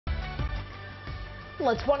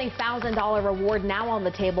Well, a $20,000 reward now on the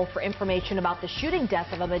table for information about the shooting death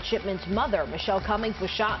of a midshipman's mother. Michelle Cummings was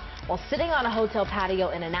shot while sitting on a hotel patio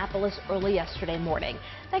in Annapolis early yesterday morning.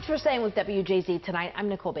 Thanks for staying with WJZ tonight. I'm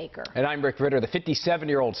Nicole Baker. And I'm Rick Ritter. The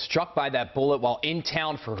 57-year-old struck by that bullet while in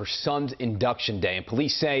town for her son's induction day. And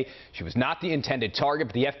police say she was not the intended target,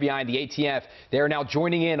 but the FBI and the ATF, they are now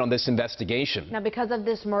joining in on this investigation. Now, because of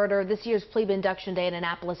this murder, this year's Plebe Induction Day in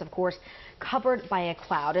Annapolis, of course, covered by a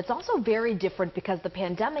cloud. It's also very different because the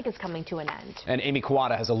pandemic is coming to an end. And Amy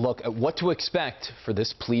Kawada has a look at what to expect for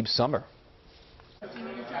this plebe summer. Why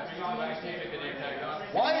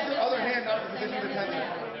is the other hand not in position to touch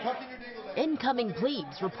it? Incoming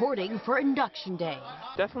plebes reporting for Induction Day.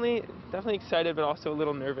 Definitely excited, but also a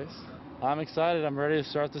little nervous. I'm excited. I'm ready to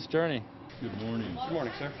start this journey. Good morning. Good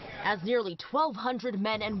morning, sir. As nearly 1,200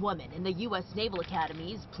 men and women in the U.S. Naval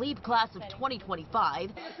Academy's plebe class of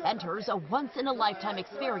 2025 enters a once-in-a-lifetime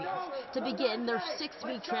experience to begin their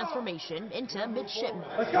 6-week transformation into midshipmen.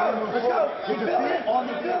 Let's go!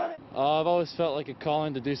 Let's go! I've always felt like a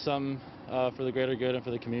calling to do something for the greater good and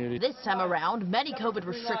for the community. This time around, many COVID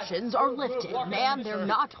restrictions are lifted, and they're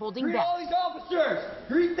not holding back. All these officers!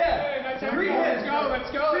 Greet them! Greet them! Let's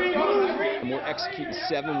go! We're executing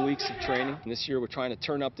 7 weeks of training. And this year we're trying to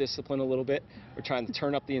turn up discipline a little bit. We're trying to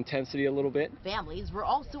turn up the intensity a little bit. Families were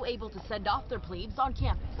also able to send off their plebes on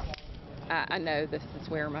campus. I know this is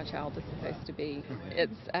where my child is supposed to be.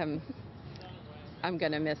 It's I'm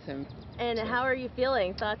gonna miss him. And how are you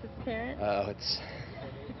feeling? Thoughts as a parent? It's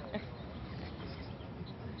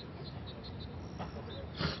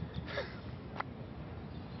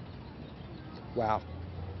wow.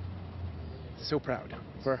 So proud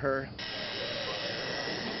for her.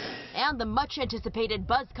 And the much-anticipated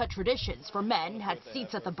buzz cut traditions for men had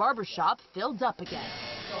seats at the barbershop filled up again.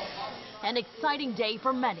 An exciting day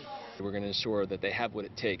for many. We're going to ensure that they have what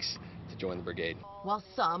it takes to join the brigade. While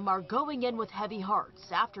some are going in with heavy hearts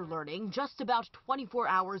after learning just about 24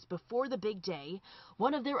 hours before the big day,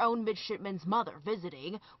 one of their own midshipmen's mother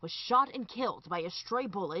visiting was shot and killed by a stray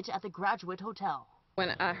bullet at the Graduate Hotel.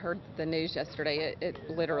 When I heard the news yesterday, it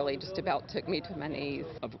literally just about took me to my knees.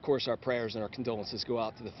 Of course, our prayers and our condolences go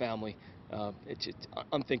out to the family. It's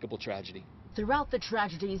unthinkable tragedy. Throughout the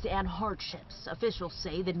tragedies and hardships, officials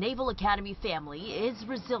say the Naval Academy family is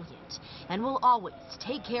resilient and will always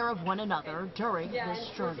take care of one another during this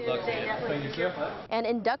journey. And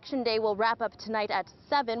Induction Day will wrap up tonight at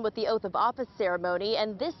 7 with the Oath of Office ceremony,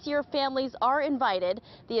 and this year families are invited.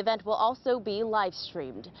 The event will also be live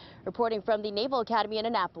streamed. Reporting from the Naval Academy in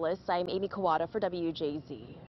Annapolis, I'm Amy Kawada for WJZ.